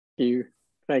you.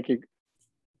 Thank you.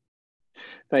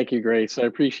 Thank you, Grace. I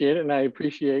appreciate it. And I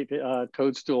appreciate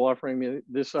Toadstool offering me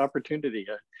this opportunity.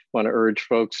 I want to urge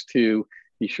folks to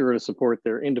be sure to support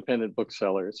their independent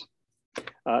booksellers.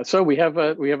 So we have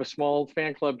a small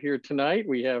fan club here tonight.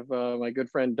 We have my good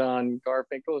friend Don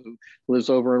Garfinkel, who lives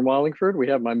over in Wallingford. We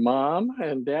have my mom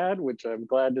and dad, which I'm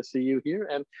glad to see you here,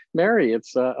 and Mary.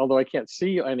 It's although I can't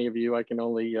see any of you, I can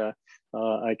only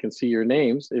I can see your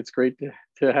names. It's great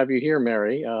to have you here,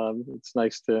 Mary. It's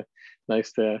nice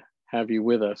to have you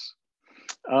with us.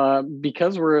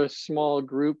 Because we're a small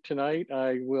group tonight,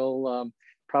 I will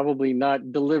probably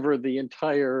not deliver the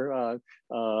entire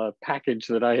package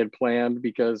that I had planned,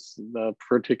 because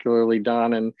particularly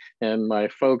Don and my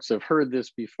folks have heard this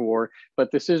before,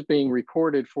 but this is being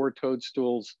recorded for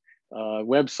Toadstool's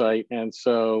website. And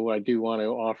so I do want to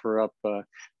offer up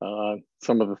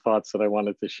some of the thoughts that I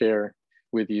wanted to share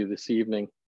with you this evening.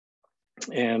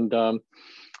 And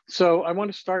so I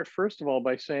want to start first of all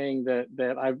by saying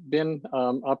that I've been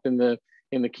up in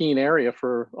the Keene area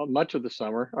for much of the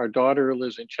summer. Our daughter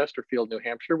lives in Chesterfield, New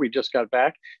Hampshire. We just got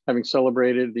back, having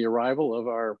celebrated the arrival of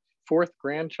our fourth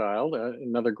grandchild,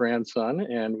 another grandson,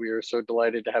 and we are so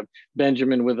delighted to have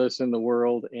Benjamin with us in the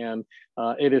world. And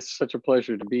it is such a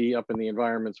pleasure to be up in the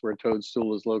environments where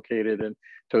Toadstool is located, and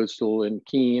Toadstool in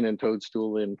Keene and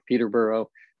Toadstool in Peterborough.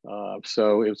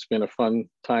 So it's been a fun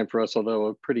time for us, although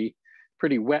a pretty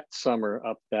wet summer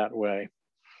up that way.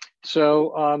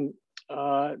 So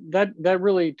that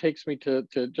really takes me to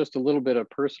just a little bit of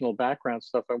personal background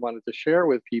stuff I wanted to share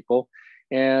with people.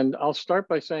 And I'll start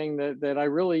by saying that I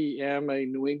really am a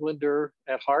New Englander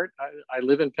at heart. I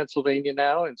live in Pennsylvania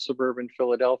now, in suburban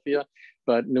Philadelphia,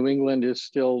 but New England is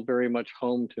still very much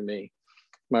home to me.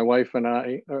 My wife and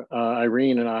I,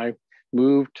 Irene and I,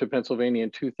 moved to Pennsylvania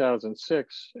in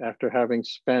 2006 after having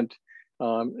spent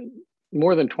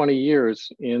more than 20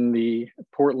 years in the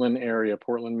Portland,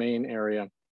 Maine area.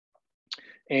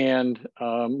 And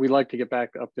we like to get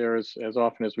back up there as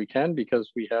often as we can,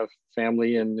 because we have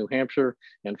family in New Hampshire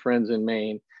and friends in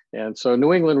Maine. And so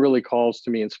New England really calls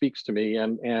to me and speaks to me.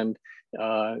 And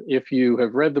if you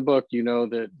have read the book, you know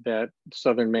that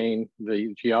Southern Maine,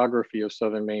 the geography of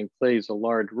Southern Maine, plays a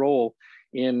large role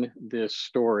in this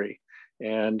story.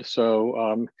 And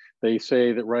so they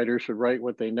say that writers should write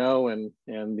what they know, and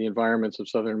the environments of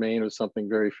Southern Maine was something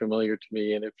very familiar to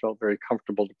me, and it felt very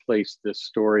comfortable to place this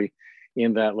story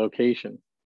in that location.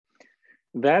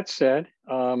 That said,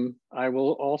 I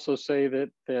will also say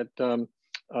that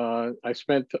I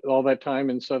spent all that time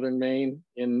in Southern Maine,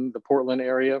 in the Portland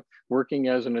area, working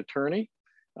as an attorney.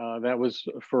 That was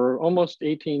for almost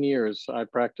 18 years. I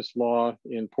practiced law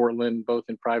in Portland, both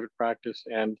in private practice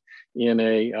and in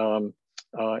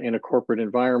a corporate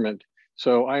environment.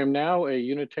 So I am now a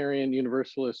Unitarian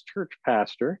Universalist church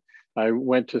pastor. I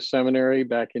went to seminary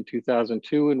back in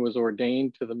 2002 and was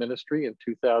ordained to the ministry in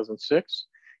 2006.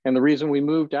 And the reason we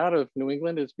moved out of New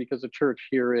England is because a church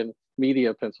here in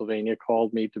Media, Pennsylvania,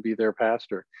 called me to be their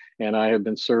pastor. And I have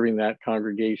been serving that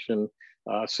congregation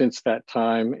since that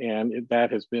time. And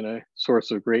that has been a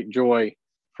source of great joy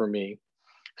for me.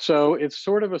 So it's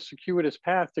sort of a circuitous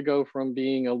path to go from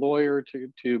being a lawyer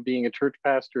to being a church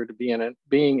pastor to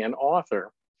being an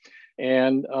author.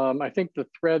 And I think the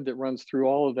thread that runs through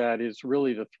all of that is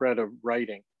really the thread of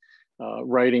writing.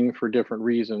 Writing for different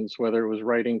reasons, whether it was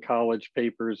writing college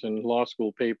papers and law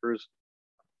school papers,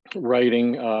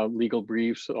 writing legal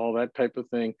briefs, all that type of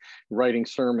thing, writing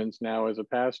sermons now as a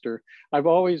pastor. I've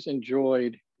always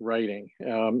enjoyed writing.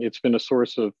 It's been a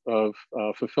source of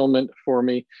fulfillment for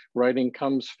me. Writing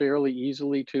comes fairly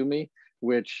easily to me,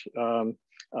 which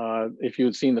if you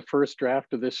had seen the first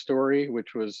draft of this story,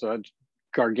 which was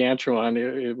gargantuan,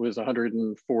 it was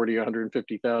 140,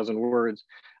 150,000 words.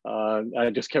 I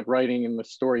just kept writing, and the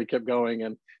story kept going,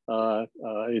 and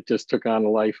it just took on a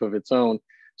life of its own.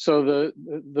 So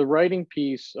the writing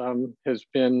piece has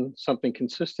been something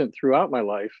consistent throughout my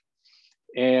life,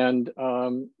 and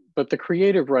but the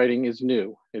creative writing is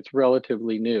new. It's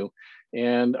relatively new,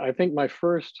 and I think my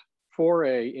first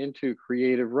foray into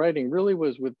creative writing really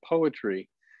was with poetry.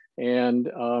 And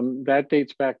that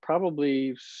dates back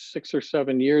probably 6 or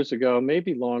 7 years ago,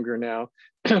 maybe longer now,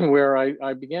 where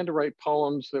I began to write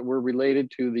poems that were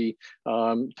related to the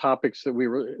topics that we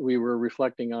were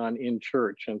reflecting on in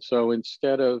church. And so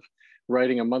instead of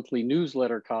writing a monthly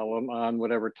newsletter column on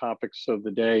whatever topics of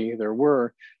the day there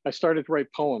were, I started to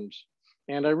write poems.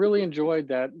 And I really enjoyed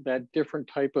that different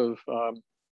type of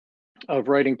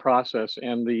writing process,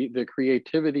 and the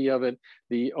creativity of it,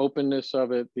 the openness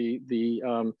of it,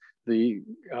 the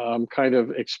kind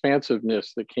of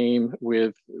expansiveness that came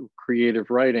with creative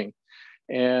writing.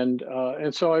 And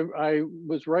so I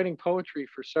was writing poetry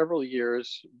for several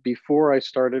years before I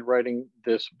started writing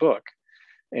this book.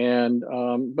 And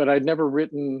but I'd never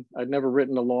written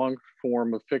a long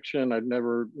form of fiction. I'd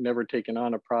never taken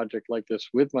on a project like this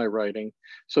with my writing.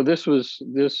 So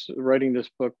writing this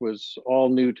book was all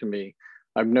new to me.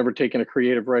 I've never taken a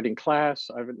creative writing class.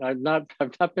 I've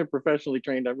not been professionally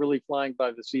trained. I'm really flying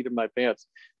by the seat of my pants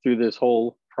through this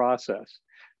whole process.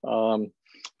 Um,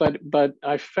 but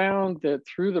I found that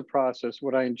through the process,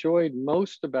 what I enjoyed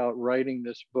most about writing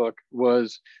this book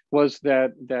was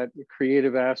that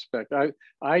creative aspect.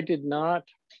 I did not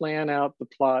plan out the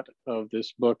plot of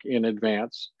this book in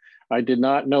advance. I did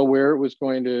not know where it was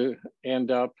going to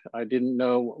end up. I didn't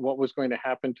know what was going to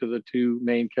happen to the two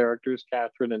main characters,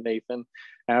 Catherine and Nathan,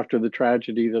 after the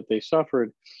tragedy that they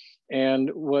suffered. And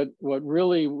what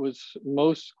really was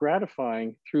most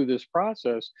gratifying through this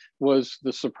process was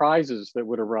the surprises that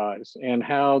would arise and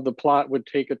how the plot would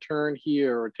take a turn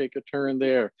here or take a turn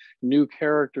there. New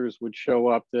characters would show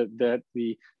up that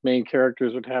the main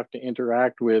characters would have to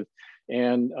interact with.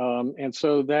 And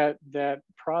so that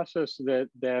process that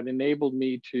enabled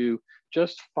me to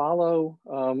just follow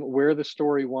where the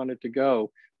story wanted to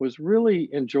go was really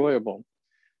enjoyable.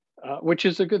 Which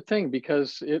is a good thing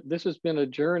because this has been a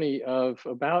journey of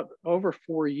about over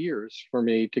 4 years for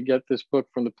me to get this book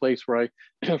from the place where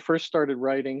I first started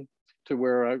writing to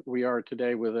where we are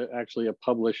today with actually a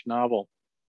published novel.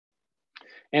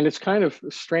 And it's kind of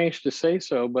strange to say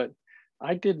so, but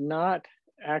I did not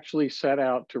actually set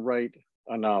out to write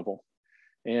a novel.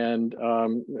 And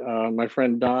my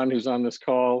friend Don, who's on this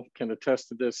call, can attest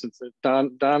to this.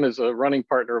 Don is a running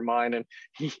partner of mine, and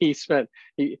he spent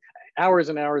hours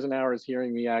and hours and hours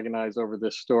hearing me agonize over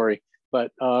this story.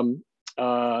 But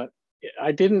I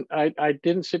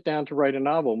didn't sit down to write a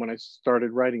novel when I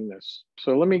started writing this.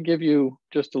 So let me give you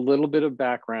just a little bit of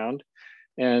background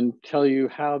and tell you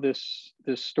how this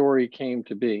story came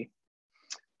to be.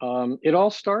 It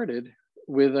all started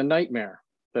with a nightmare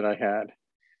that I had.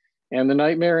 And the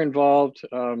nightmare involved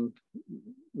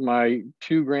my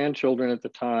two grandchildren at the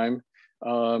time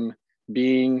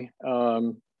being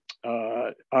on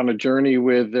a journey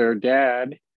with their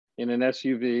dad in an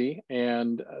SUV,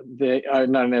 and they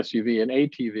not an SUV, an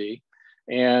ATV,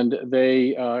 and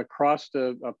they crossed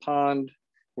a pond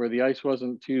where the ice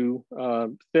wasn't too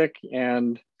thick,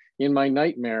 and in my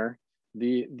nightmare,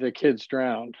 the kids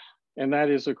drowned. And that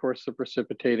is, of course, the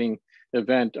precipitating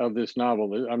event of this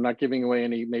novel. I'm not giving away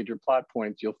any major plot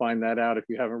points. You'll find that out if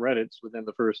you haven't read it. It's within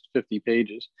the first 50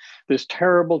 pages. This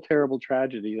terrible, terrible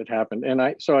tragedy that happened.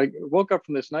 And so I woke up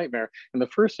from this nightmare. And the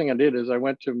first thing I did is I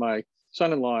went to my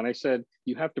son-in-law and I said,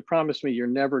 you have to promise me you're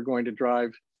never going to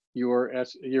drive your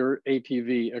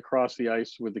ATV across the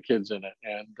ice with the kids in it.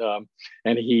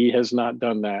 And he has not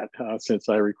done that since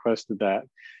I requested that.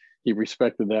 He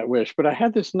respected that wish. But I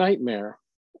had this nightmare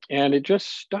and it just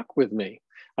stuck with me.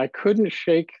 I couldn't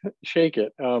shake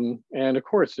it. And of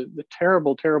course, the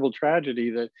terrible, terrible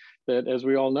tragedy that, as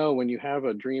we all know, when you have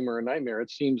a dream or a nightmare, it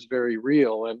seems very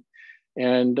real.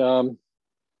 And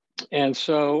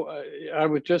so I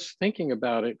was just thinking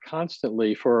about it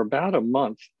constantly for about a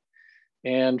month.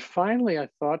 And finally, I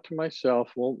thought to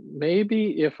myself, well,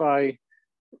 maybe if I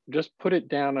just put it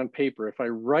down on paper, if I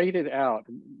write it out,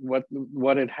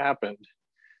 what had happened,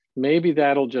 maybe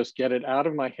that'll just get it out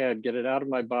of my head, get it out of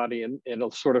my body, and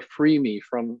it'll sort of free me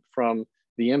from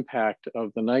the impact of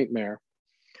the nightmare.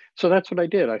 So that's what I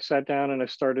did. I sat down and I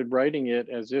started writing it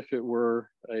as if it were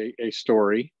a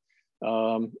story.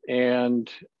 And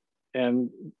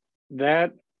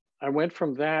that I went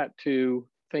from that to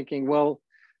thinking, well,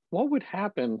 what would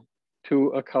happen to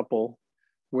a couple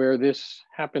where this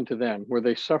happened to them, where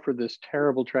they suffered this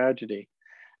terrible tragedy?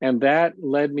 And that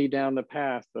led me down the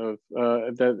path of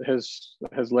that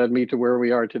has led me to where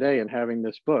we are today and having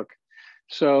this book.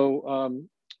 So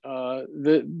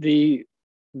the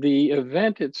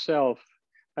event itself,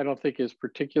 I don't think is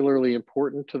particularly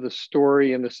important to the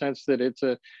story in the sense that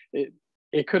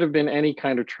it could have been any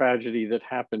kind of tragedy that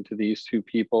happened to these two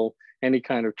people, any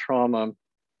kind of trauma.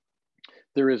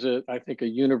 There is I think a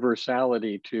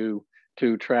universality to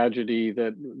tragedy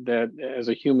that as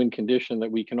a human condition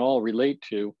that we can all relate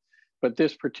to. But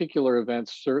this particular event,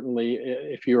 certainly,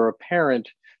 if you're a parent,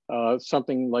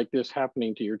 something like this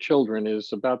happening to your children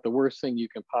is about the worst thing you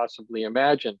can possibly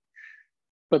imagine.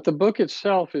 But the book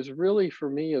itself is really, for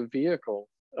me, a vehicle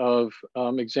of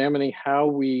examining how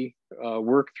we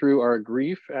work through our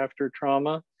grief after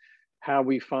trauma, how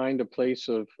we find a place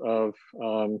of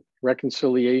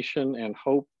reconciliation and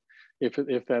hope,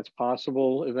 if that's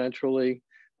possible eventually.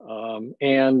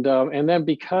 And then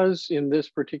because in this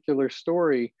particular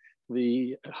story,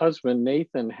 the husband,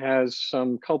 Nathan, has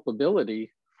some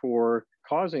culpability for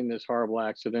causing this horrible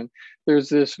accident, there's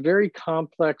this very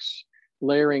complex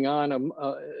layering on.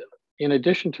 In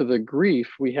addition to the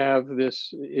grief, we have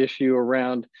this issue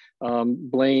around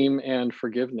blame and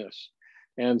forgiveness.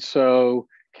 And so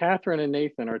Catherine and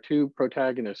Nathan, our two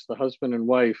protagonists, the husband and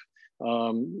wife,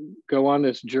 go on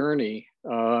this journey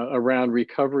around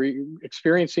recovery,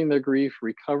 experiencing their grief,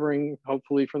 recovering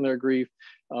hopefully from their grief,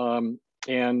 and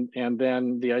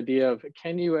then the idea of,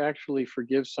 can you actually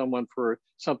forgive someone for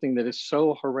something that is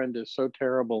so horrendous, so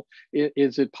terrible?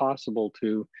 Is it possible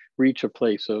to reach a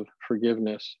place of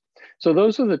forgiveness? So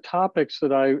those are the topics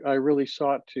that I really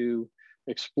sought to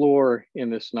explore in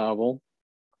this novel.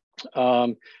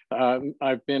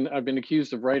 I've been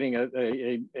accused of writing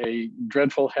a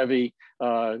dreadful, heavy,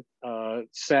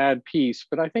 sad piece,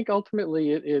 but I think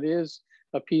ultimately it is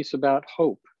a piece about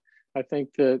hope. I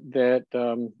think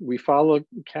that we follow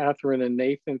Catherine and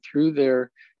Nathan through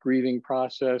their grieving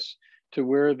process to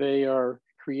where they are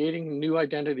creating new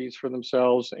identities for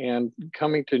themselves and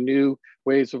coming to new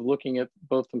ways of looking at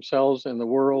both themselves and the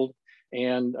world,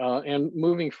 and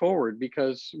moving forward,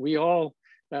 because we all,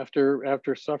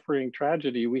 after suffering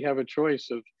tragedy, we have a choice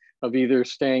of either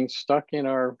staying stuck in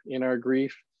our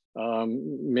grief,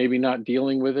 maybe not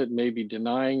dealing with it, maybe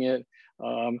denying it,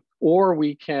 or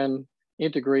we can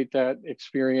integrate that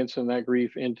experience and that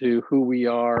grief into who we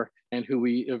are and who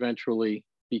we eventually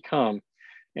become.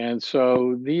 And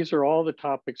so these are all the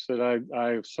topics that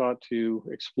I've sought to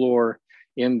explore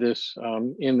in this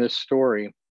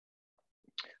story,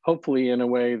 hopefully in a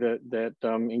way that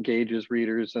engages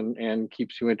readers and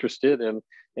keeps you interested and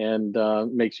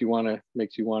makes you want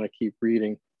to keep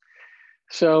reading.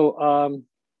 So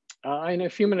in a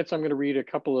few minutes, I'm going to read a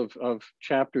couple of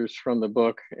chapters from the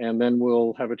book, and then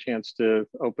we'll have a chance to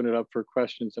open it up for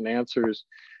questions and answers.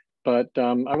 But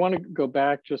I want to go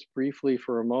back just briefly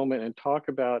for a moment and talk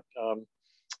about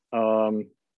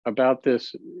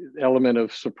this element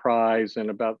of surprise and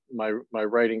about my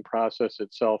writing process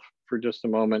itself for just a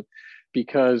moment,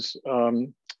 because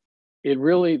it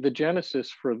really, the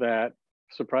genesis for that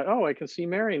surprise. Oh, I can see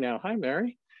Mary now. Hi,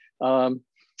 Mary.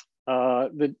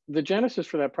 The genesis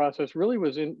for that process really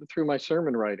was through my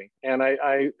sermon writing, and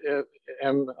I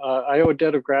owe a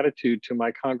debt of gratitude to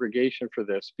my congregation for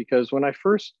this, because when I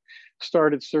first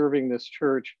started serving this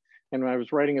church and I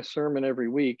was writing a sermon every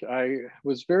week, I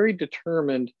was very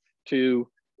determined to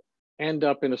end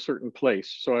up in a certain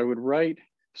place. So I would write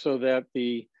so that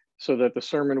the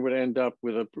sermon would end up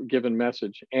with a given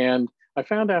message. And I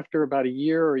found after about a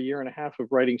year and a half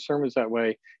of writing sermons that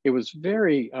way, it was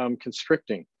very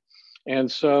constricting.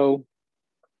 And so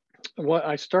what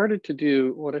I started to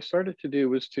do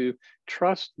was to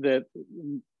trust that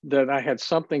I had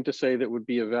something to say that would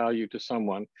be of value to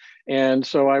someone. And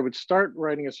so I would start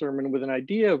writing a sermon with an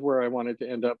idea of where I wanted to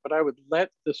end up, but I would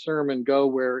let the sermon go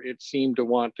where it seemed to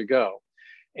want to go.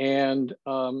 And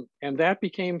that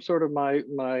became sort of my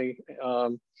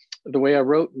the way I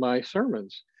wrote my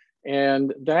sermons.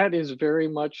 And that is very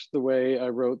much the way I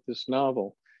wrote this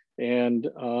novel. And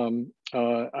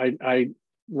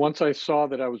once I saw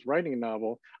that I was writing a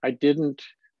novel, I didn't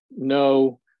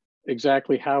know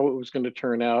exactly how it was going to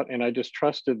turn out, and I just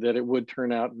trusted that it would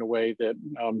turn out in a way that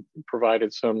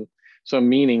provided some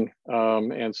meaning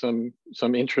and some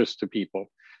interest to people.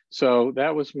 So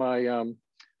that was my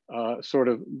sort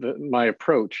of my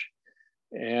approach.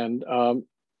 And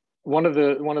one of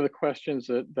the questions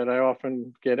that I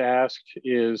often get asked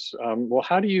is, well,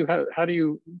 how do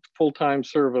you full-time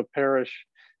serve a parish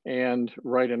and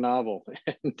write a novel?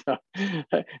 And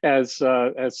as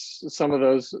some of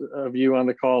those of you on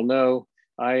the call know,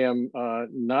 I am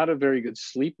not a very good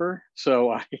sleeper,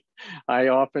 so I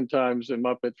oftentimes am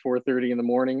up at 4:30 in the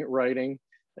morning writing,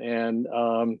 and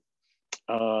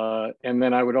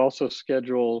then I would also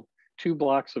schedule 2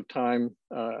 blocks of time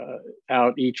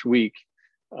out each week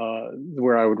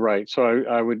where I would write. So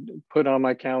I would put on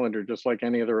my calendar, just like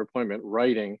any other appointment,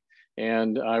 writing,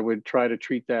 and I would try to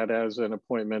treat that as an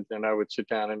appointment, and I would sit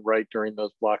down and write during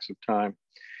those blocks of time.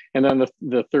 And then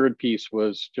the third piece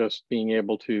was just being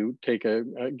able to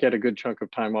get a good chunk of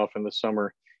time off in the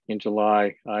summer. In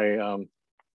July, I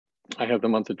have the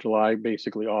month of July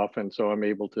basically off, and so I'm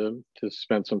able to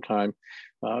spend some time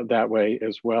that way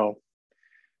as well.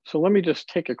 So let me just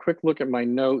take a quick look at my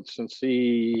notes and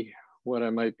see what I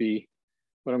might be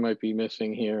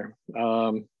missing here.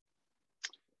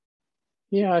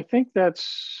 Yeah, I think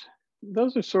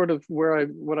those are sort of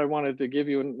what I wanted to give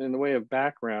you in the way of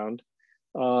background.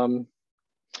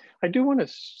 I do want to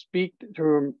speak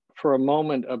for a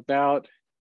moment about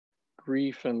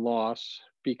grief and loss,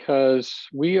 because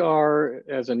we are,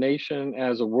 as a nation,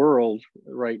 as a world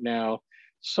right now,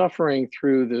 suffering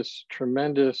through this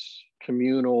tremendous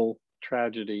communal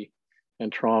tragedy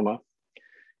and trauma.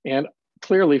 And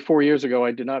clearly, 4 years ago,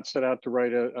 I did not set out to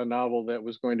write a novel that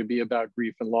was going to be about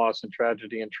grief and loss and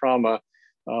tragedy and trauma,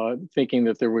 thinking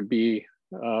that there would be,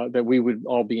 that we would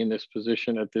all be in this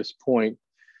position at this point.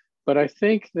 But I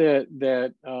think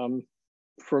that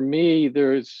for me,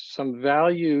 there's some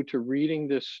value to reading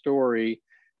this story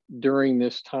during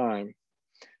this time,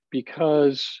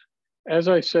 because, as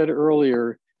I said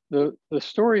earlier, the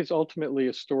story is ultimately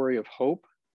a story of hope.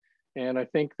 And I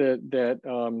think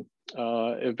that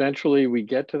eventually we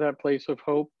get to that place of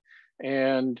hope.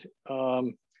 And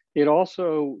it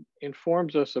also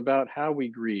informs us about how we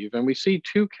grieve. And we see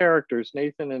two characters,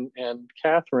 Nathan and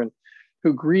Catherine,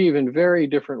 who grieve in very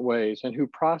different ways and who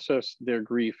process their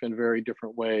grief in very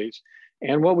different ways.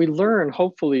 And what we learn,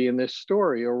 hopefully, in this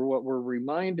story, or what we're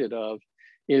reminded of,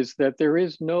 is that there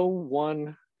is no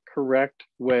one correct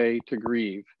way to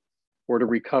grieve or to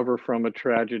recover from a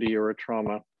tragedy or a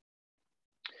trauma.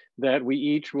 That we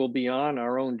each will be on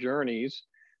our own journeys,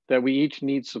 that we each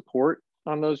need support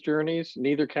on those journeys.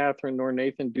 Neither Catherine nor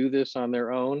Nathan do this on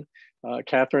their own.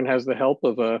 Catherine has the help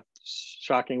of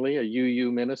shockingly, a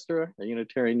UU minister, a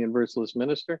Unitarian Universalist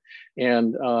minister,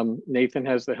 and Nathan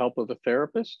has the help of a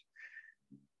therapist.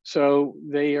 So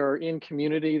they are in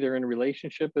community, they're in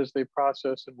relationship as they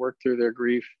process and work through their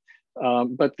grief.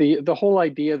 But the whole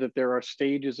idea that there are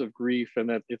stages of grief and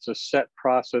that it's a set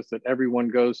process that everyone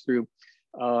goes through,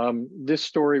 this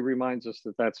story reminds us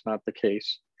that that's not the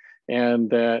case. And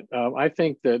that I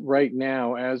think that right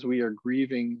now, as we are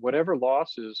grieving whatever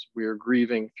losses we are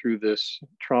grieving through this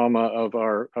trauma of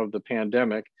the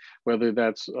pandemic, whether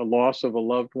that's a loss of a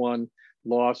loved one,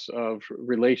 loss of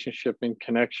relationship and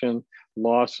connection,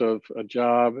 loss of a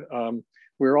job,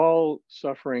 we're all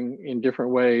suffering in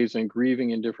different ways and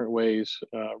grieving in different ways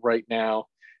right now.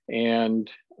 And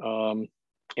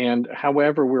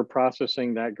however we're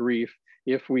processing that grief,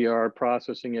 if we are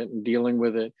processing it and dealing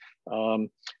with it,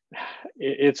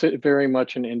 it's very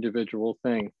much an individual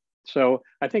thing. So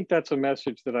I think that's a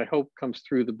message that I hope comes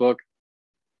through the book,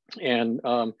 and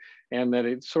that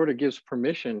it sort of gives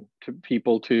permission to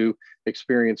people to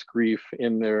experience grief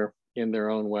in their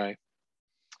own way.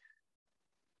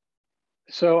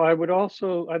 So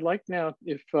I'd like now,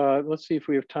 if let's see if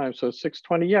we have time. So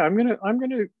 6:20. Yeah, I'm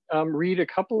gonna read a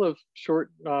couple of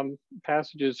short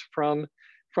passages from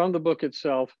the book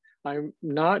itself. I'm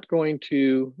not going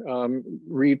to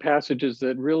read passages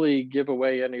that really give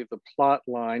away any of the plot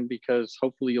line, because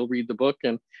hopefully you'll read the book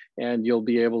and you'll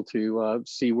be able to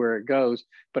see where it goes.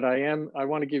 But I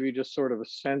want to give you just sort of a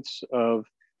sense of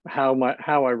how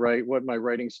I write, what my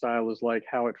writing style is like,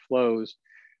 how it flows.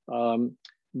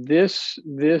 These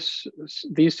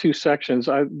two sections,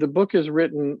 the book is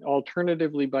written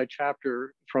alternatively by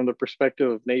chapter from the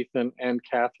perspective of Nathan and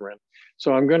Catherine.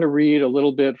 So I'm going to read a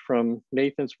little bit from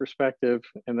Nathan's perspective,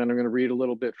 and then I'm going to read a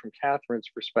little bit from Catherine's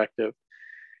perspective.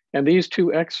 And these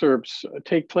two excerpts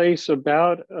take place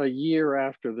about a year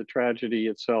after the tragedy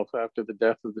itself, after the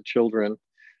death of the children.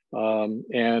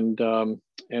 And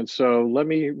so let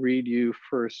me read you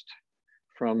first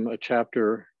from a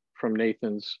chapter from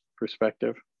Nathan's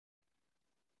perspective.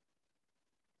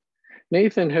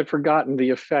 Nathan had forgotten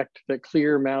the effect that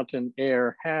clear mountain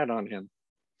air had on him.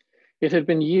 It had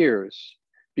been years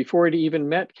before he'd even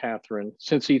met Catherine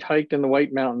since he'd hiked in the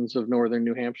White Mountains of northern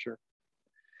New Hampshire.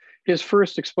 His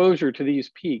first exposure to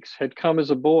these peaks had come as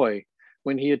a boy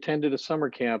when he attended a summer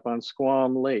camp on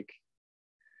Squam Lake.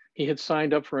 He had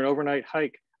signed up for an overnight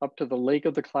hike up to the Lake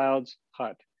of the Clouds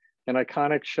hut, an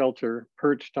iconic shelter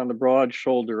perched on the broad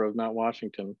shoulder of Mount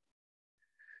Washington.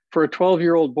 For a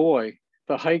 12-year-old boy,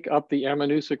 the hike up the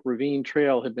Ammonoosuc Ravine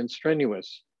Trail had been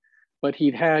strenuous, but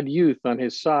he'd had youth on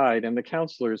his side, and the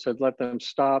counselors had let them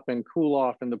stop and cool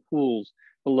off in the pools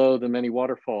below the many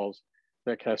waterfalls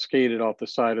that cascaded off the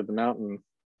side of the mountain.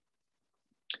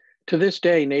 To this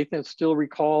day, Nathan still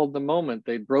recalled the moment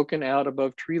they'd broken out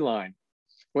above tree line,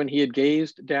 when he had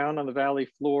gazed down on the valley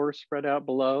floor spread out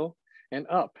below and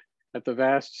up at the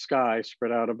vast sky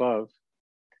spread out above.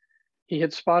 He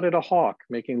had spotted a hawk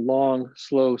making long,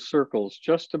 slow circles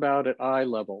just about at eye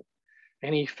level,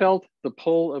 and he felt the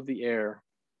pull of the air.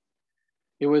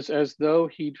 It was as though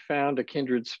he'd found a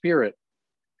kindred spirit,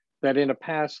 that in a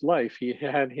past life he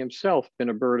had himself been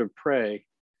a bird of prey,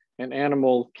 an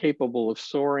animal capable of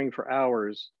soaring for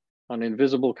hours on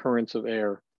invisible currents of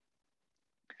air.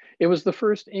 It was the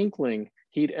first inkling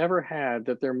he'd ever had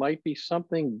that there might be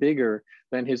something bigger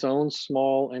than his own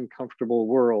small and comfortable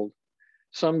world,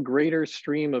 some greater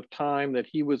stream of time that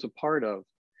he was a part of,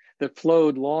 that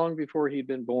flowed long before he'd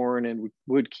been born and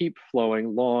would keep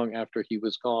flowing long after he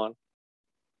was gone.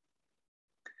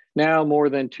 Now, more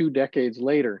than 2 decades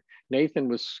later, Nathan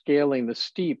was scaling the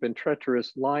steep and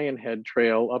treacherous Lionhead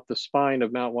Trail up the spine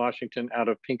of Mount Washington out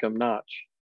of Pinkham Notch.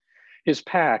 His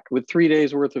pack, with 3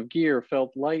 days worth of gear,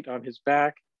 felt light on his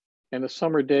back, and the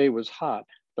summer day was hot,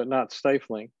 but not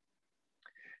stifling.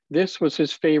 This was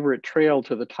his favorite trail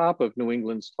to the top of New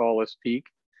England's tallest peak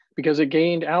because it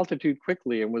gained altitude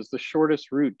quickly and was the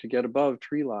shortest route to get above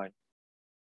treeline.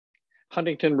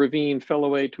 Huntington Ravine fell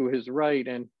away to his right,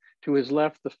 and to his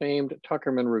left, the famed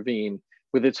Tuckerman Ravine,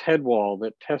 with its head wall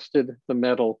that tested the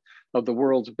mettle of the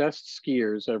world's best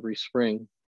skiers every spring.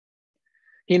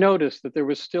 He noticed that there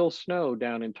was still snow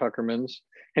down in Tuckerman's,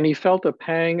 and he felt a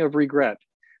pang of regret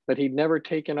that he'd never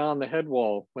taken on the head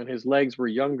wall when his legs were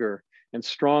younger and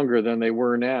stronger than they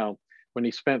were now, when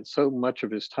he spent so much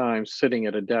of his time sitting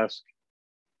at a desk.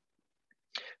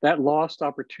 That lost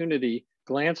opportunity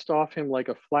glanced off him like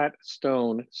a flat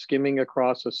stone skimming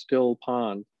across a still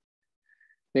pond.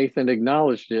 Nathan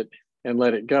acknowledged it and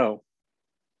let it go.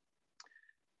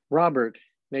 Robert,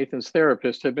 Nathan's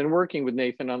therapist, had been working with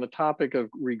Nathan on the topic of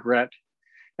regret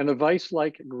and the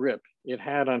vice-like grip it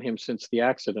had on him since the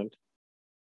accident.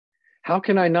 How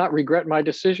can I not regret my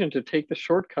decision to take the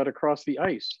shortcut across the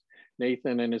ice?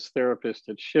 Nathan and his therapist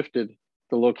had shifted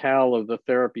the locale of the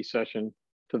therapy session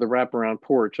to the wraparound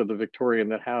porch of the Victorian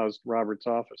that housed Robert's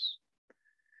office.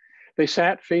 They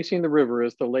sat facing the river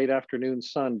as the late afternoon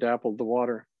sun dappled the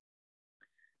water.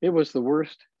 It was the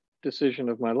worst decision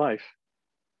of my life.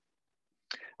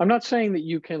 I'm not saying that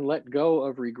you can let go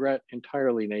of regret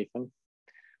entirely, Nathan.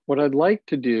 What I'd like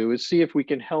to do is see if we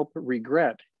can help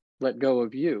regret let go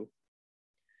of you.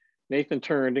 Nathan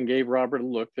turned and gave Robert a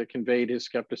look that conveyed his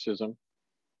skepticism.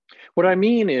 What I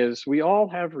mean is, we all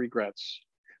have regrets.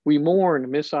 We mourn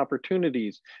missed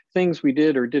opportunities, things we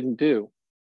did or didn't do.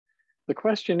 The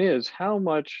question is how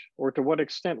much or to what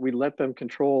extent we let them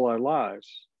control our lives.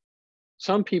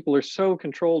 Some people are so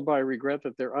controlled by regret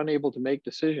that they're unable to make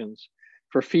decisions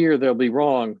for fear they'll be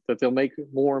wrong, that they'll make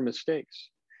more mistakes.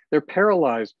 They're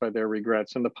paralyzed by their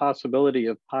regrets and the possibility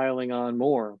of piling on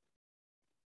more.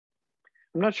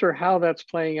 I'm not sure how that's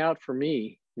playing out for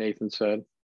me, Nathan said.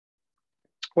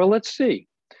 Well, let's see.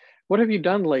 What have you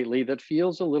done lately that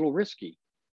feels a little risky?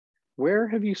 Where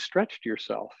have you stretched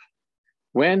yourself?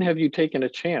 When have you taken a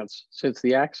chance since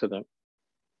the accident?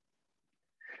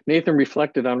 Nathan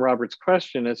reflected on Robert's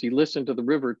question as he listened to the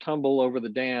river tumble over the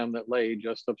dam that lay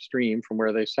just upstream from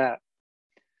where they sat.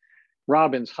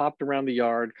 Robins hopped around the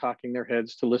yard, cocking their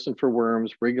heads to listen for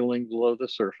worms wriggling below the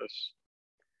surface.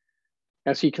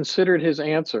 As he considered his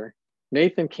answer,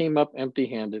 Nathan came up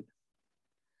empty-handed.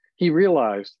 He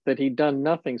realized that he'd done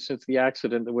nothing since the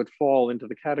accident that would fall into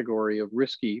the category of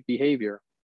risky behavior,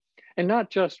 and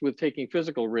not just with taking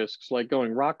physical risks like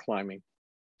going rock climbing.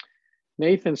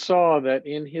 Nathan saw that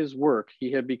in his work,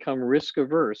 he had become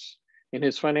risk-averse in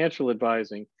his financial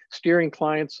advising, steering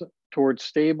clients towards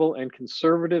stable and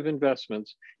conservative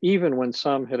investments, even when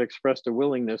some had expressed a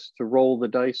willingness to roll the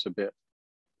dice a bit.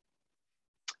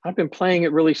 I've been playing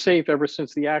it really safe ever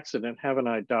since the accident, haven't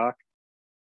I, Doc?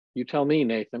 You tell me,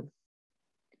 Nathan.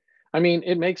 I mean,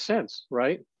 it makes sense,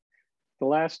 right? The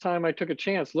last time I took a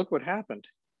chance, look what happened.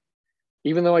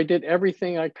 Even though I did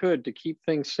everything I could to keep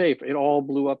things safe, it all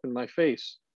blew up in my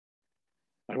face.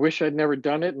 I wish I'd never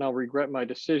done it, and I'll regret my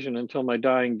decision until my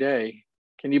dying day.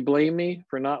 Can you blame me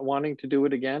for not wanting to do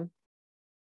it again?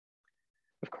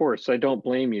 Of course, I don't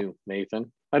blame you,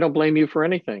 Nathan. I don't blame you for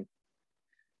anything.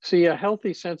 See, a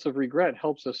healthy sense of regret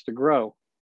helps us to grow.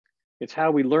 It's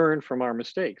how we learn from our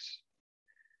mistakes.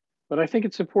 But I think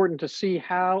it's important to see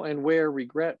how and where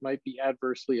regret might be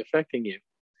adversely affecting you,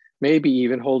 maybe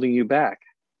even holding you back.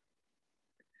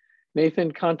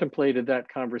 Nathan contemplated that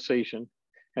conversation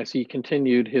as he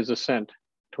continued his ascent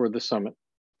toward the summit.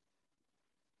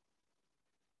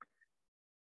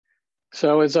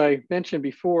 So as I mentioned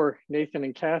before, Nathan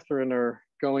and Catherine are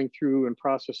going through and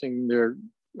processing their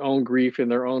own grief in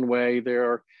their own way.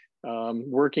 They're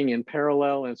working in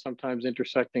parallel and sometimes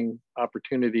intersecting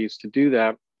opportunities to do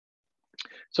that.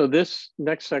 So this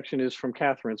next section is from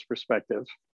Catherine's perspective,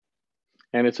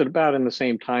 and it's about in the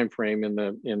same time frame in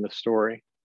the story.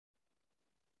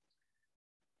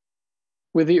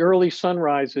 With the early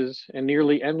sunrises and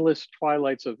nearly endless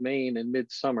twilights of Maine in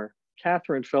midsummer,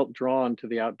 Catherine felt drawn to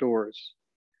the outdoors.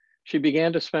 She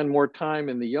began to spend more time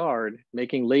in the yard,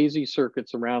 making lazy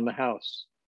circuits around the house.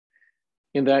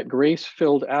 In that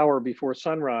grace-filled hour before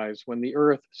sunrise, when the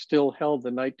earth still held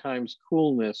the nighttime's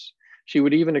coolness, she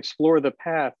would even explore the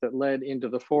path that led into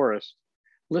the forest,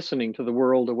 listening to the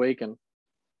world awaken.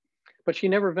 but she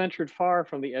never ventured far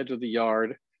from the edge of the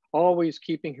yard, always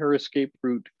keeping her escape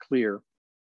route clear.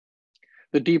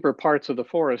 The deeper parts of the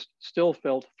forest still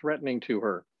felt threatening to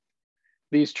her.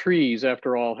 These trees,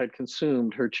 after all, had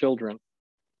consumed her children.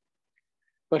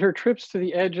 But her trips to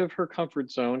the edge of her comfort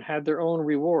zone had their own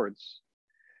rewards.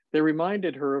 They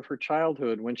reminded her of her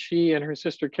childhood when she and her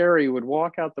sister Carrie would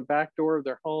walk out the back door of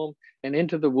their home and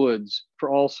into the woods for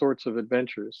all sorts of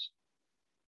adventures.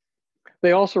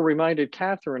 They also reminded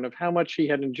Catherine of how much she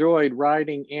had enjoyed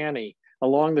riding Annie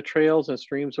along the trails and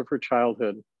streams of her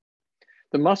childhood.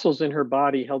 The muscles in her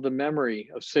body held the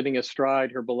memory of sitting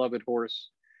astride her beloved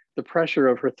horse, the pressure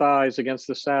of her thighs against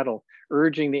the saddle,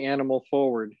 urging the animal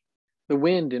forward, the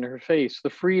wind in her face,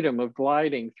 the freedom of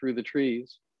gliding through the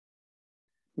trees.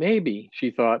 Maybe,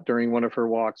 she thought during one of her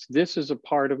walks, this is a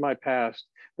part of my past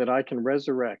that I can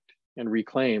resurrect and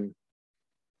reclaim.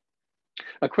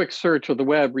 A quick search of the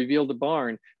web revealed a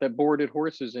barn that boarded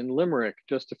horses in Limerick,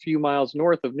 just a few miles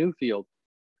north of Newfield.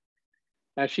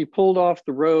 As she pulled off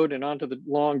the road and onto the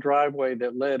long driveway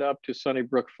that led up to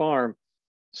Sunnybrook Farm,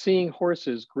 seeing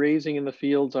horses grazing in the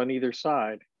fields on either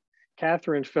side,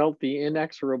 Catherine felt the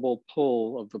inexorable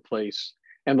pull of the place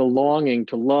and the longing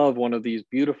to love one of these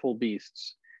beautiful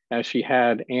beasts, as she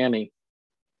had Annie.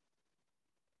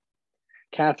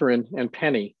 Catherine and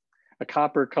Penny, a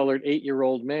copper-colored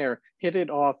 8-year-old mare, hit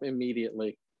it off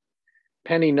immediately.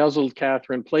 Penny nuzzled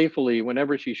Catherine playfully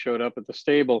whenever she showed up at the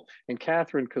stable, and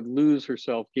Catherine could lose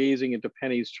herself gazing into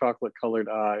Penny's chocolate-colored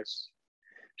eyes.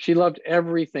 She loved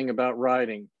everything about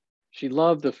riding. She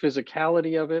loved the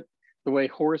physicality of it, the way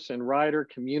horse and rider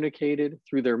communicated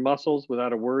through their muscles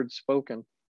without a word spoken.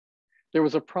 There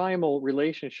was a primal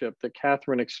relationship that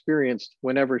Catherine experienced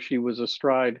whenever she was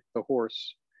astride the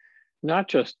horse, not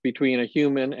just between a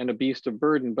human and a beast of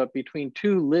burden, but between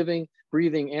two living,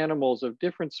 breathing animals of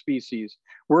different species,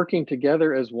 working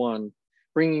together as one,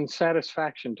 bringing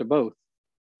satisfaction to both.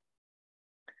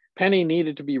 Penny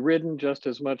needed to be ridden just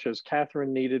as much as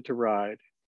Catherine needed to ride.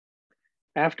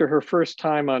 After her first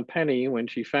time on Penny, when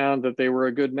she found that they were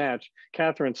a good match,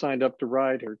 Catherine signed up to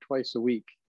ride her twice a week.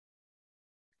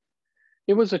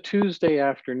 It was a Tuesday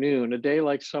afternoon, a day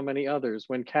like so many others,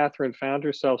 when Catherine found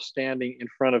herself standing in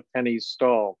front of Penny's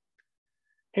stall.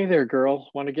 "Hey there, girl,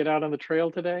 want to get out on the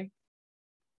trail today?"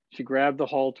 She grabbed the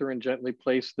halter and gently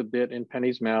placed the bit in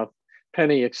Penny's mouth,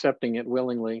 Penny accepting it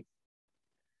willingly.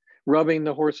 Rubbing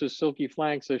the horse's silky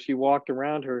flanks as she walked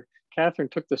around her, Catherine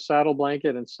took the saddle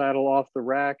blanket and saddle off the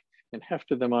rack and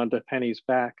hefted them onto Penny's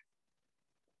back.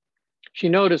 She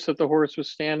noticed that the horse was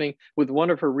standing with one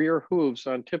of her rear hooves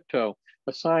on tiptoe,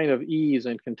 a sign of ease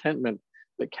and contentment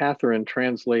that Catherine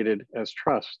translated as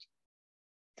trust.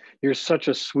 "You're such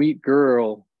a sweet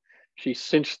girl." She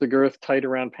cinched the girth tight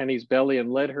around Penny's belly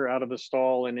and led her out of the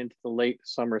stall and into the late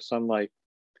summer sunlight.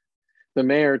 The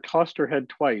mare tossed her head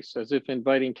twice, as if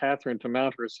inviting Catherine to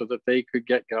mount her so that they could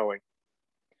get going.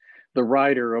 The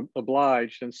rider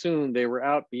obliged, and soon they were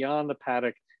out beyond the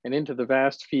paddock and into the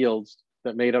vast fields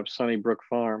that made up Sunnybrook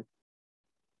Farm.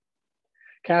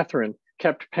 Catherine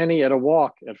kept Penny at a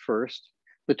walk at first,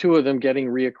 the two of them getting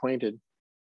reacquainted.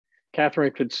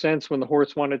 Catherine could sense when the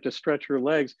horse wanted to stretch her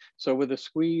legs, so with a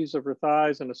squeeze of her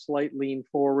thighs and a slight lean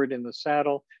forward in the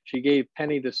saddle, she gave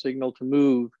Penny the signal to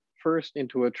move, first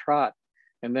into a trot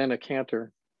and then a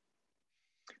canter.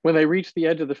 When they reached the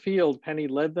edge of the field, Penny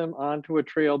led them onto a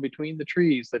trail between the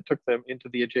trees that took them into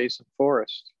the adjacent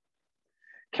forest.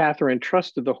 Catherine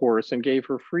trusted the horse and gave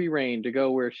her free rein to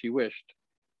go where she wished.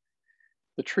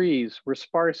 The trees were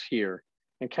sparse here,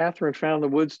 and Catherine found the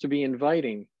woods to be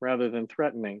inviting rather than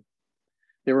threatening.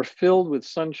 They were filled with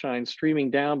sunshine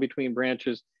streaming down between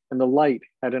branches, and the light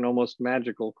had an almost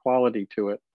magical quality to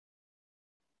it.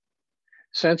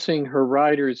 Sensing her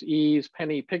rider's ease,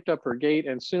 Penny picked up her gait,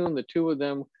 and soon the two of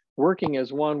them, working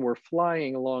as one, were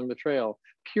flying along the trail.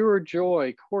 Pure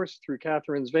joy coursed through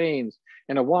Catherine's veins,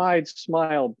 and a wide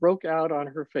smile broke out on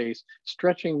her face,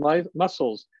 stretching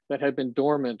muscles that had been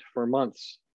dormant for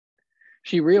months.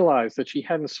 She realized that she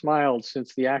hadn't smiled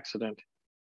since the accident.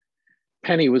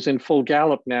 Penny was in full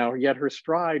gallop now, yet her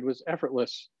stride was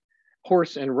effortless.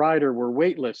 Horse and rider were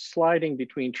weightless, sliding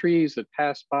between trees that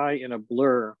passed by in a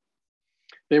blur.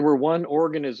 They were one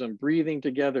organism, breathing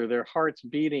together, their hearts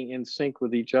beating in sync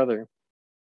with each other.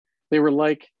 They were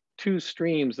like two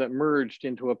streams that merged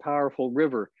into a powerful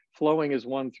river, flowing as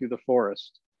one through the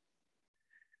forest.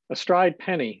 Astride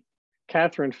Penny,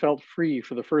 Catherine felt free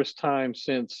for the first time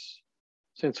since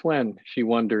when, she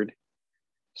wondered.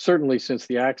 Certainly since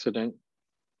the accident,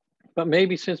 but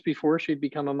maybe since before she'd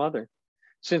become a mother,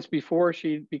 since before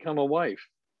she'd become a wife,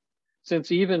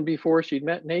 since even before she'd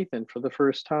met Nathan for the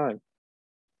first time.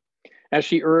 As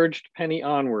she urged Penny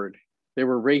onward, they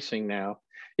were racing now.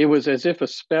 It was as if a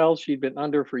spell she'd been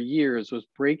under for years was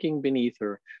breaking beneath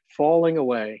her, falling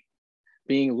away,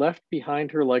 being left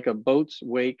behind her like a boat's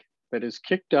wake that is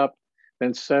kicked up,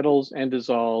 then settles and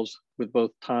dissolves with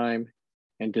both time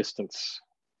and distance.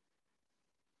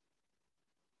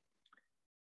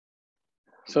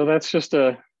 So that's just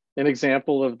an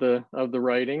example of the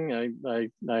writing.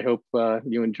 I hope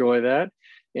you enjoy that.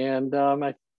 And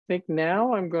I think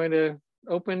now I'm going to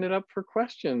open it up for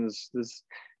questions. Does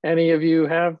any of you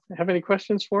have any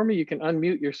questions for me? You can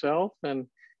unmute yourself and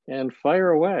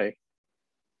fire away.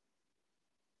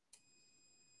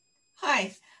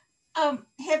 Hi.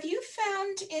 Have you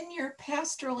found in your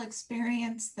pastoral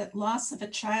experience that loss of a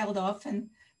child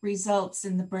often results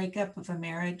in the breakup of a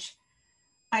marriage?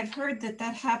 I've heard that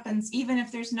that happens even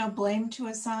if there's no blame to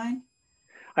assign.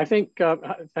 I think,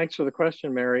 thanks for the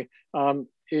question, Mary. I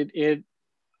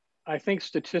think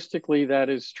statistically that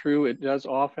is true. It does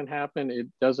often happen. It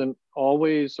doesn't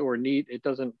always it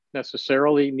doesn't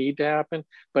necessarily need to happen,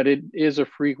 but it is a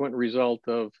frequent result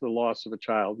of the loss of a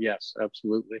child. Yes,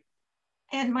 absolutely.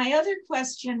 And my other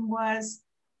question was,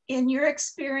 in your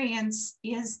experience,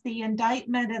 is the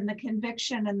indictment and the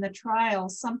conviction and the trial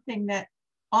something that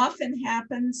often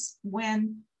happens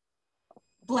when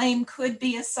blame could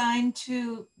be assigned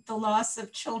to the loss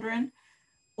of children?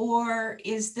 Or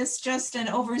is this just an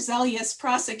overzealous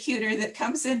prosecutor that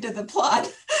comes into the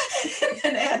plot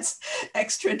and adds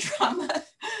extra drama?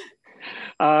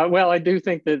 Well, I do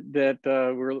think that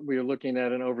we're looking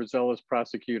at an overzealous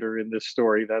prosecutor in this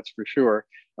story, that's for sure.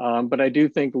 But I do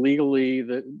think legally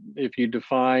that if you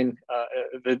define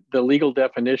the legal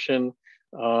definition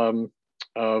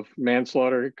of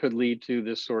manslaughter, it could lead to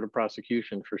this sort of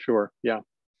prosecution for sure. Yeah.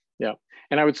 Yeah,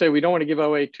 and I would say we don't want to give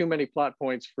away too many plot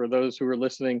points for those who are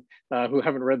listening who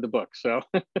haven't read the book. So,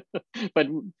 but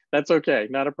that's okay,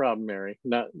 not a problem, Mary.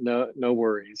 No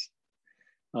worries.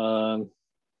 Other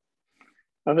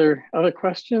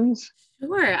questions?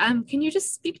 Sure. Can you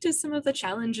just speak to some of the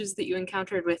challenges that you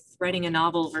encountered with writing a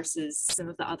novel versus some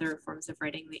of the other forms of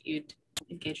writing that you'd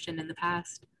engaged in the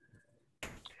past?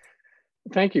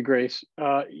 Thank you, Grace.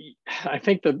 I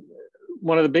think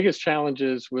one of the biggest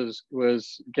challenges was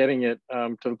getting it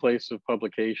to the place of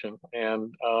publication,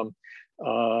 and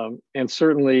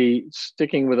certainly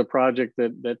sticking with a project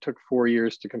that took 4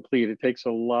 years to complete. It takes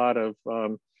a lot of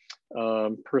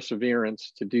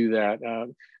perseverance to do that.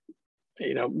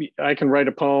 You know, I can write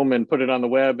a poem and put it on the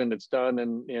web and it's done,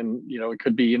 and you know, it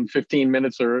could be in 15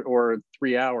 minutes or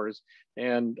 3 hours,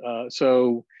 and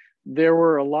so there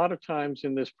were a lot of times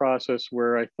in this process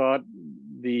where I thought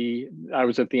I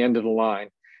was at the end of the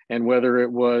line, and whether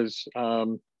it was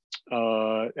after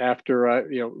I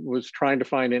was trying to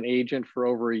find an agent for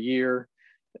over a year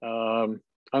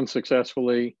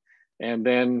unsuccessfly, and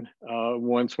then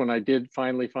when I did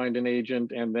finally find an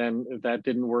agent, and then that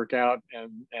didn't work out,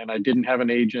 and I didn't have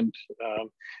an agent,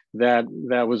 that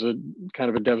was a kind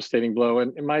of a devastating blow.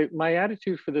 And my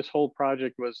attitude for this whole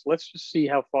project was, let's just see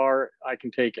how far I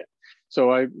can take it.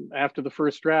 So after the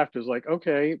first draft, was like,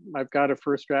 okay, I've got a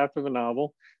first draft of a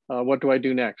novel. What do I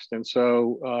do next? And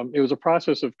so it was a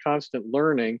process of constant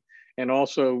learning, and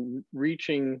also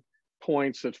reaching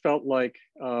points that felt like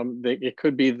it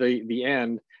could be the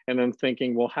end, and then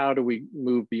thinking, well, how do we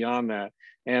move beyond that?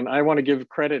 And I want to give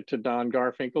credit to Don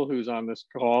Garfinkel, who's on this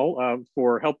call,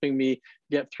 for helping me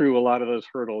get through a lot of those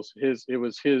hurdles. It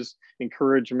was his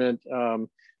encouragement,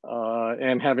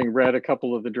 and having read a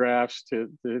couple of the drafts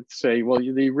to say, well,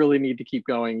 you really need to keep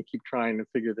going, keep trying to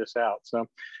figure this out. So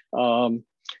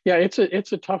yeah, it's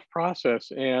a tough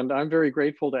process, and I'm very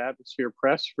grateful to Atmosphere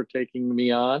Press for taking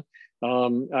me on.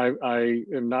 I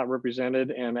am not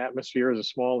represented, and Atmosphere is a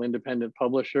small independent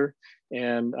publisher,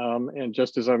 and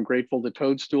just as I'm grateful to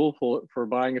Toadstool for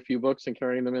buying a few books and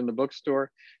carrying them in the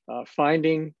bookstore,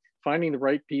 finding the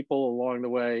right people along the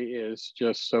way is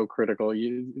just so critical.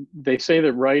 They say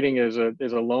that writing is a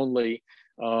lonely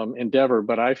endeavor,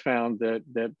 but I found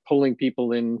that pulling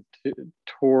people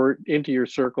into your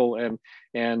circle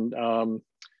and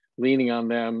leaning on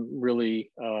them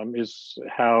really is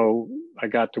how I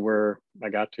got to where I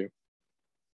got to.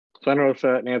 So I don't know if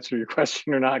that answered your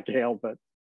question or not, Gail, but.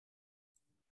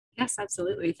 Yes,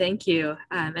 absolutely. Thank you.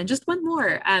 And just one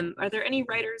more. Are there any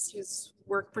writers whose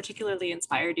work particularly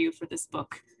inspired you for this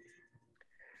book?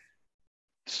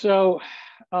 So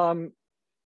my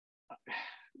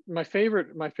favorite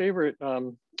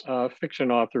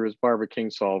fiction author is Barbara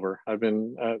Kingsolver. I've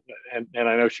been, and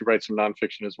I know she writes some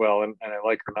nonfiction as well, and I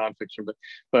like her nonfiction.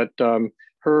 But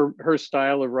her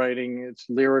style of writing, it's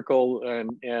lyrical,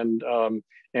 and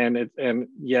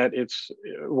yet it's,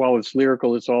 while it's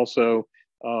lyrical, it's also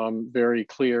very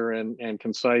clear and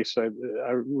concise. I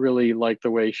really like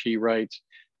the way she writes.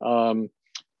 And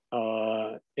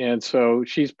so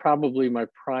she's probably my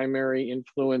primary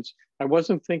influence. I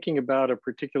wasn't thinking about a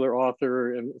particular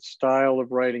author and style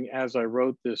of writing as I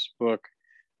wrote this book,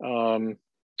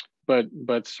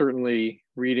 but certainly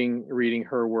reading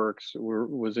her works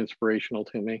was inspirational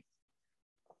to me.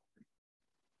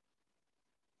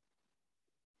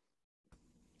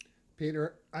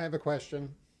 Peter, I have a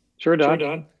question. Sure,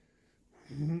 Don.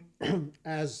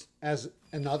 As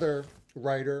another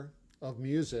writer of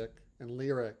music and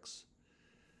lyrics,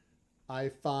 I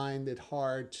find it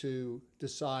hard to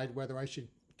decide whether I should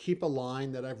keep a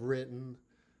line that I've written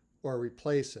or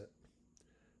replace it.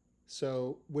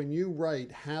 So when you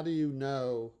write, how do you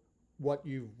know what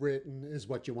you've written is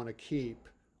what you want to keep,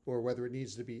 or whether it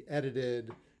needs to be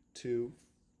edited to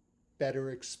better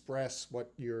express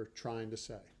what you're trying to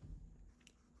say?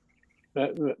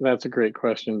 That's a great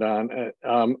question, Don.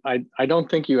 I don't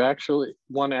think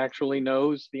one actually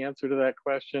knows the answer to that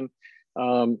question.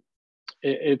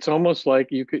 It's almost like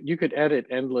you could edit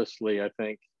endlessly, I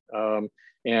think,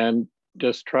 and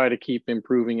just try to keep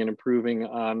improving and improving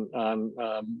on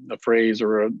a phrase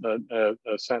or a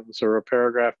sentence or a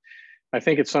paragraph. I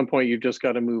think at some point you've just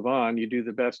got to move on. You do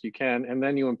the best you can, and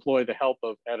then you employ the help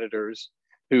of editors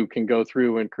who can go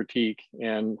through and critique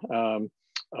and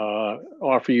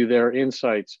offer you their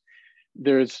insights.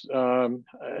 There's an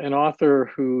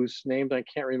author whose name I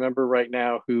can't remember right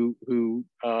now who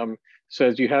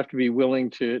says you have to be willing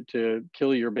to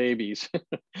kill your babies.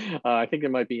 I think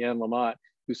it might be Anne Lamott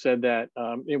who said that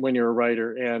when you're a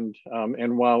writer, and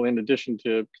while in addition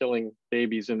to killing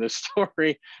babies in this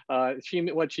story,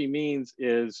 what she means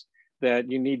is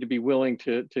that you need to be willing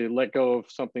to let go of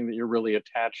something that you're really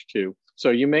attached to. So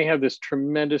you may have this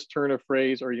tremendous turn of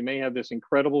phrase, or you may have this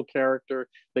incredible character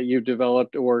that you've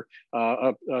developed, or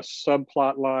a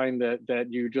subplot line that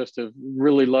you just have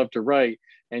really loved to write,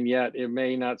 and yet it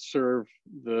may not serve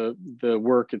the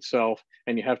work itself,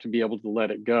 and you have to be able to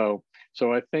let it go.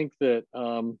 So I think that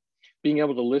being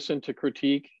able to listen to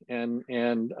critique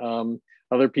and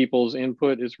other people's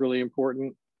input is really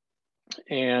important.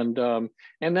 And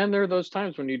then there are those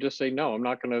times when you just say, no, I'm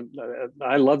not going to.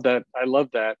 I love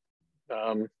that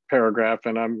paragraph,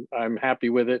 and I'm happy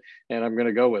with it, and I'm going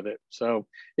to go with it. So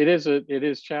it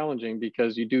is challenging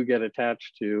because you do get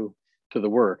attached to the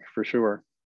work, for sure.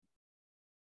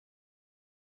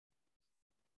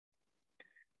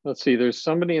 Let's see, there's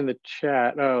somebody in the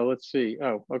chat. Oh, let's see.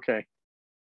 Oh, okay.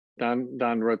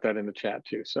 Don wrote that in the chat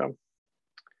too. So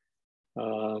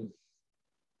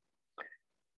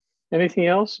anything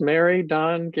else? Mary,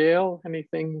 Don, Gail,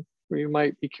 anything you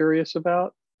might be curious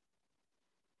about?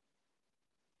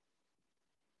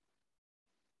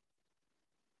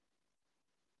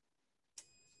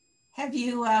 Have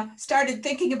you started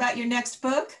thinking about your next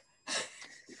book?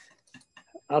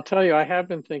 I'll tell you, I have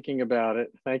been thinking about it.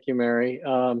 Thank you, Mary.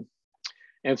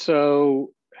 And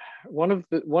so one of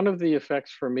the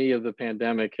effects for me of the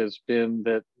pandemic has been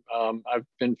that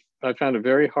I found it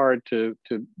very hard to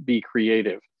be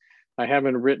creative. I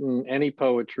haven't written any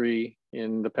poetry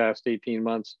in the past 18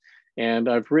 months, and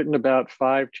I've written about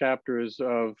 5 chapters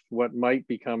of what might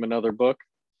become another book,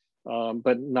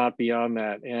 but not beyond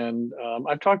that. And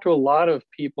I've talked to a lot of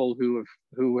people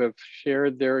who have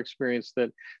shared their experience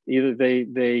that either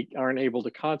they aren't able to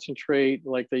concentrate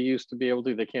like they used to be able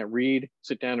to, they can't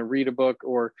sit down and read a book,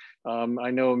 or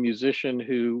I know a musician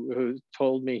who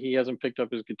told me he hasn't picked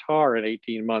up his guitar in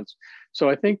 18 months. So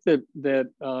I think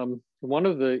that one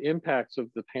of the impacts of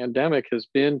the pandemic has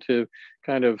been to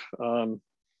kind of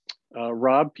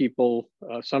rob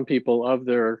some people of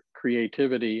their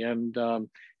creativity, and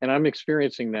I'm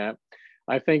experiencing that.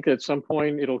 I think at some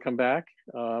point it'll come back.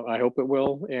 I hope it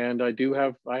will, and I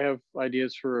have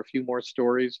ideas for a few more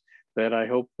stories that I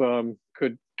hope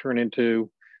could turn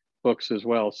into books as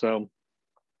well. So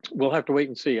we'll have to wait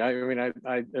and see. I mean, as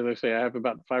I say, I have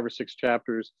about 5 or 6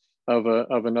 chapters of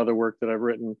another work that I've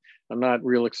written. I'm not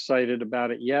real excited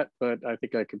about it yet, but I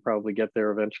think I could probably get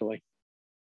there eventually.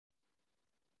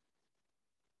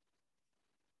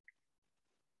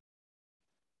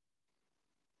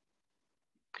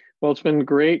 Well, it's been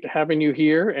great having you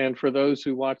here. And for those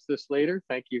who watch this later,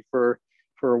 thank you for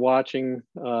watching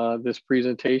this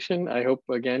presentation. I hope,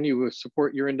 again, you will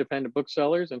support your independent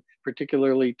booksellers, and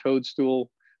particularly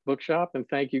Toadstool Bookshop. And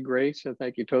thank you, Grace, and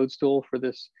thank you, Toadstool, for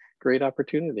this great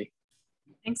opportunity.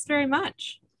 Thanks very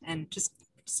much. And just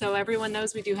so everyone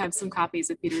knows, we do have some copies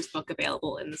of Peter's book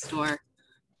available in the store.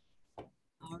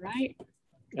 All right.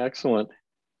 Excellent.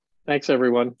 Thanks,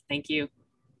 everyone. Thank you.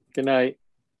 Good night.